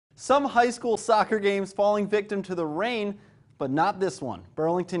Some high school soccer games falling victim to the rain, but not this one.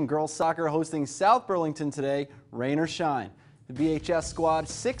 Burlington girls soccer hosting South Burlington today, rain or shine. The BHS squad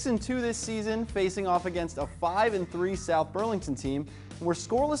 6-2 this season, facing off against a 5-3 South Burlington team. We're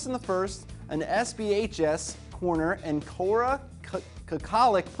scoreless in the first. An SBHS corner and Cora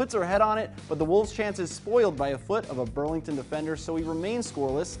Kakalik puts her head on it, but the Wolves' chance is spoiled by a foot of a Burlington defender, so he remains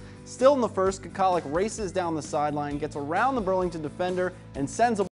scoreless. Still in the first, Kakalik races down the sideline, gets around the Burlington defender, and sends a